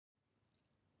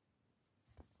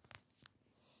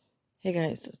Hey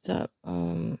guys, what's up?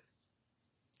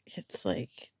 It's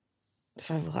like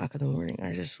 5 o'clock in the morning.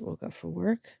 I just woke up for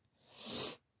work,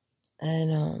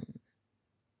 and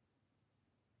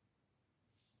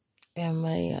in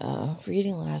my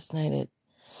reading last night,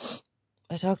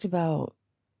 I talked about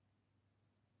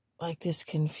like this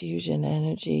confusion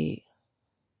energy,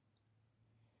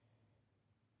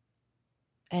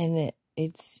 and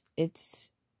it's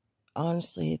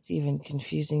honestly it's even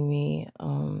confusing me,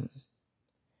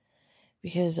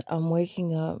 because I'm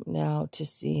waking up now to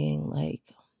seeing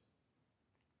like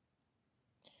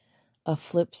a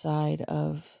flip side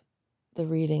of the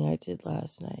reading I did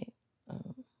last night.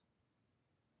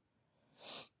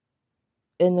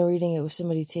 In the reading, it was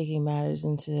somebody taking matters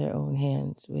into their own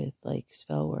hands with like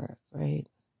spell work, right?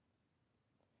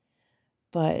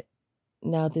 But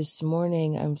now this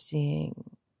morning, I'm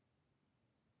seeing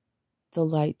the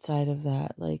light side of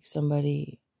that, like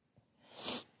somebody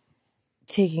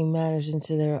taking matters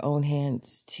into their own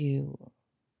hands to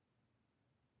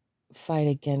fight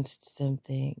against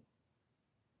something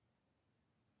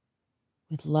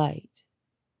with light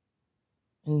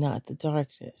and not the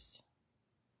darkness.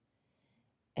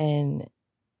 And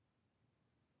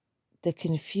the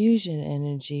confusion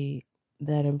energy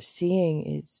that I'm seeing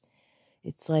is,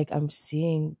 it's like I'm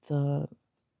seeing the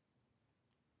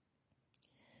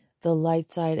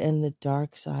light side and the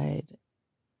dark side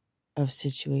of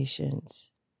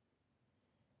situations.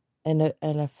 And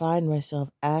I find myself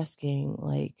asking,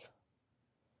 like,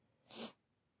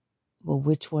 well,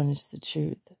 which one is the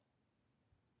truth?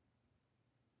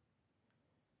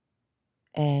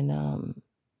 And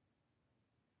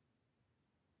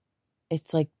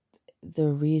it's like the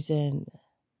reason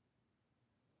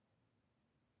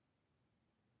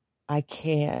I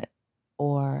can't,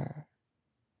 or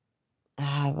I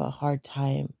have a hard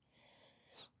time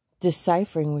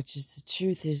deciphering which is the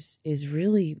truth is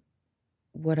really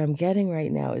what I'm getting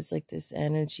right now. Is like this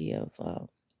energy of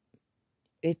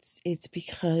it's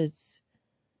because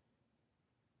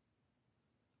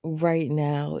right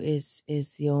now is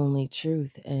the only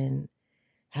truth, and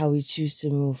how we choose to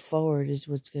move forward is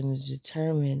what's going to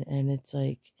determine. And it's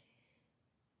like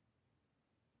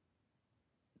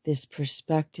this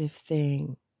perspective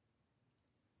thing,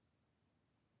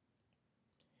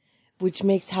 which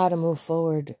makes how to move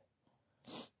forward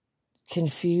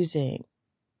confusing.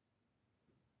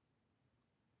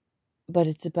 But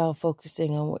it's about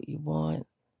focusing on what you want.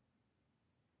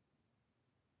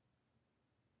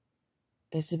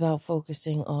 It's about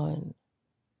focusing on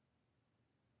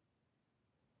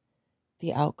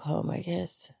the outcome, I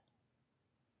guess.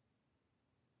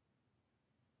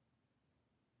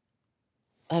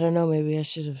 I don't know, maybe I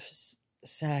should have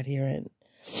sat here and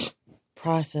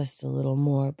processed a little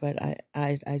more, but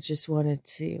I just wanted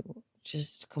to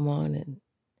just come on and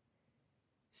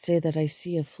say that I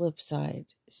see a flip side.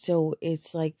 So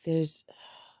it's like there's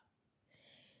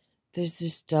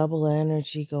this double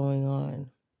energy going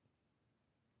on.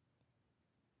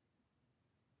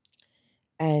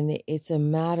 And it's a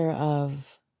matter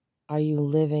of, are you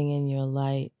living in your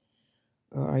light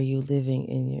or are you living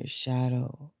in your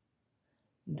shadow?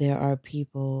 There are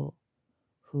people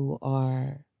who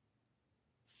are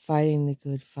fighting the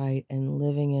good fight and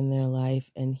living in their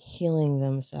life and healing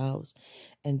themselves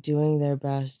and doing their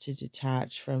best to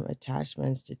detach from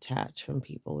attachments, detach from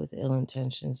people with ill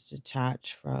intentions,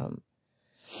 detach from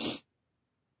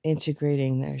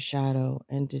integrating their shadow,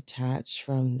 and detach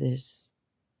from this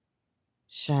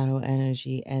shadow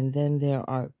energy. And then there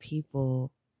are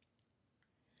people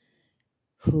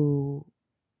who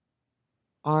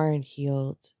aren't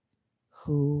healed,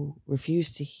 who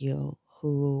refuse to heal,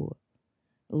 who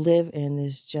live in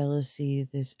this jealousy,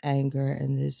 this anger,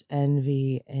 and this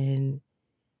envy, and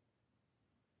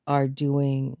are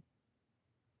doing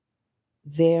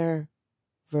their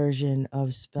version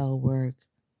of spell work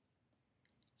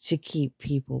to keep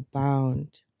people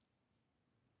bound.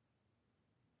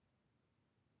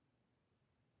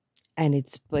 And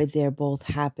but they're both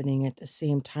happening at the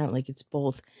same time, like it's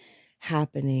both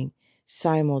happening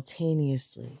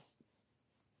simultaneously.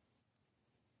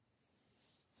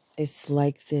 It's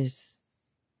like this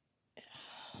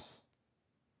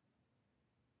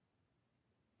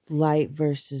light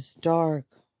versus dark,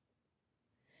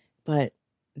 but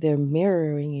they're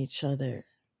mirroring each other,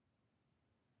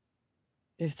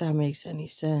 if that makes any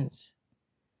sense.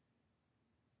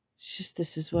 It's just,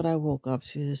 this is what I woke up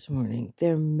to this morning.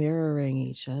 They're mirroring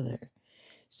each other.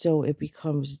 So it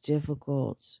becomes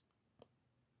difficult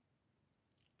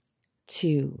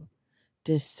to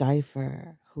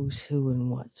decipher who's who and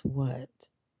what's what.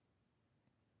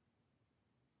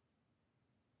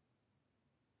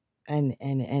 And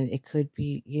it could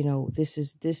be, this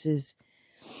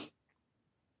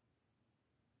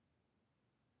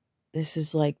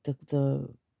is like the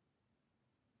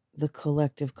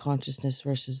collective consciousness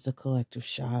versus the collective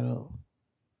shadow.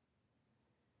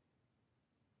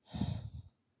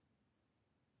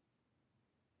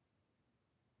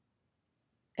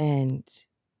 And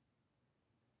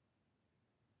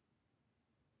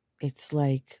it's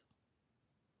like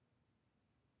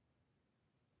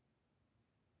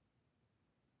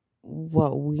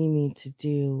what we need to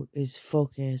do is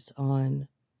focus on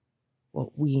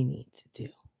what we need to do.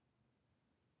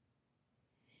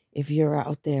 If you're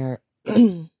out there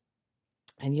and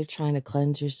you're trying to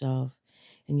cleanse yourself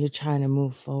and you're trying to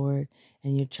move forward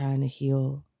and you're trying to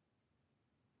heal,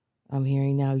 I'm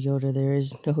hearing now, Yoda, there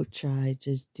is no try,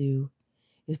 just do.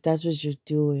 If that's what you're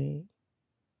doing,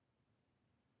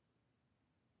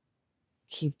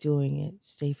 keep doing it.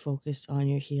 Stay focused on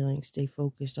your healing. Stay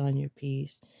focused on your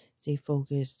peace. Stay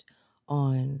focused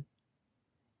on,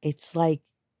 it's like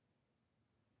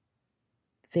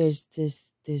there's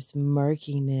this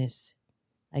murkiness.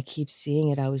 I keep seeing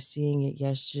it. I was seeing it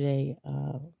yesterday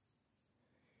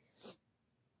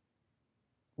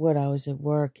when I was at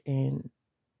work, and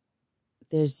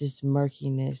there's this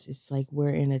murkiness. It's like we're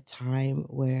in a time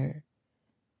where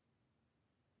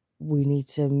we need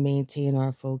to maintain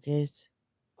our focus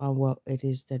on what it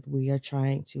is that we are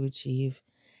trying to achieve,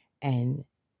 and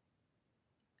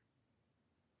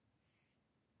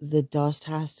the dust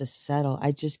has to settle.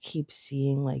 I just keep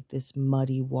seeing like this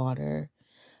muddy water.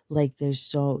 Like there's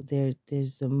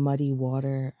the muddy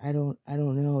water. I don't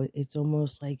know. It's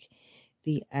almost like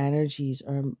the energies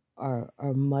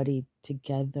are muddied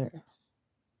together.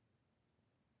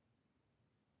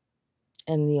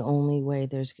 And the only way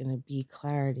there's going to be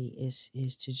clarity is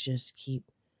to just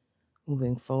keep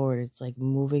moving forward. It's like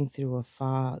moving through a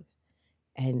fog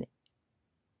and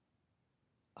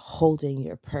holding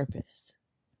your purpose.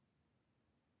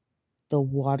 The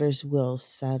waters will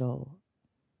settle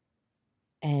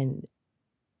and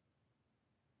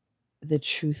the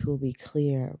truth will be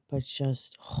clear, but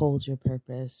just hold your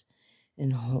purpose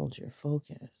and hold your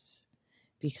focus.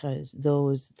 Because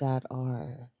those that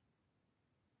are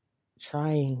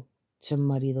trying to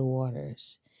muddy the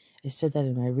waters, I said that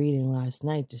in my reading last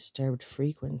night, disturbed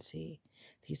frequency,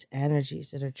 these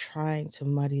energies that are trying to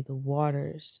muddy the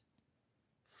waters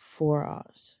for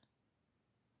us,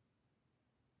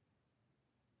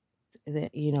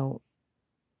 that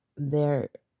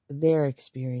their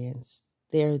experience,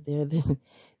 they're the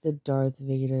Darth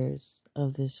Vaders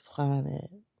of this planet.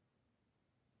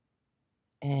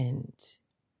 And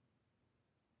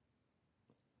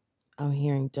I'm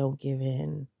hearing, don't give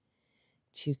in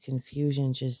to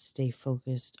confusion. Just stay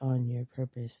focused on your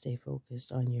purpose, stay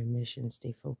focused on your mission,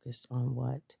 stay focused on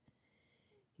what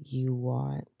you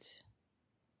want.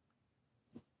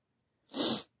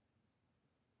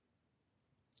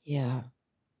 Yeah.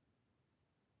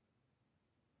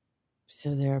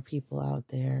 So there are people out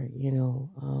there,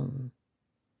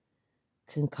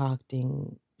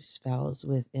 concocting spells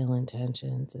with ill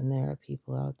intentions, and there are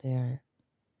people out there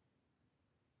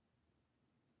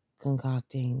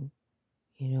concocting,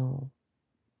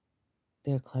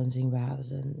 their cleansing baths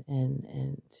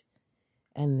and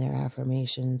their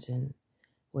affirmations and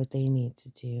what they need to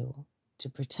do to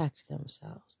protect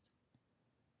themselves.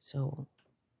 So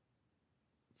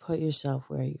put yourself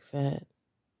where you fit.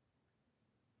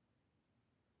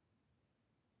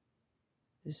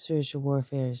 The spiritual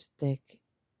warfare is thick,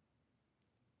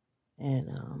 and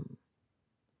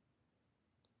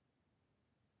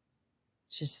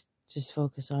just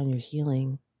focus on your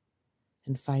healing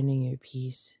and finding your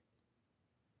peace.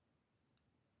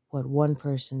 What one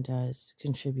person does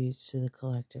contributes to the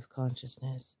collective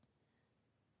consciousness.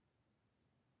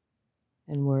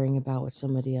 And worrying about what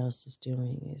somebody else is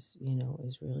doing is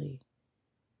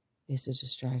a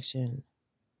distraction.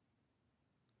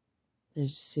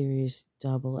 There's serious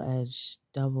double-edged,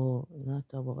 not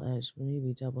double-edged,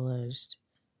 maybe double-edged,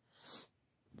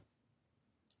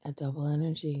 a double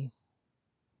energy.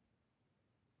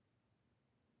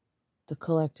 The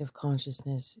collective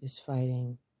consciousness is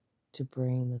fighting to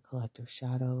bring the collective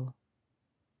shadow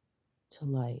to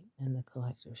light, and the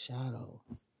collective shadow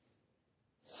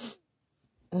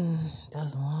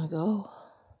doesn't want to go.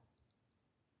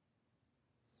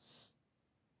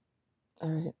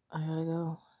 Alright, I gotta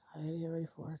go. I gotta get ready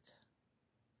for work.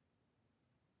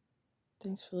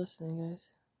 Thanks for listening,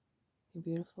 guys. You're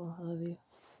beautiful. I love you.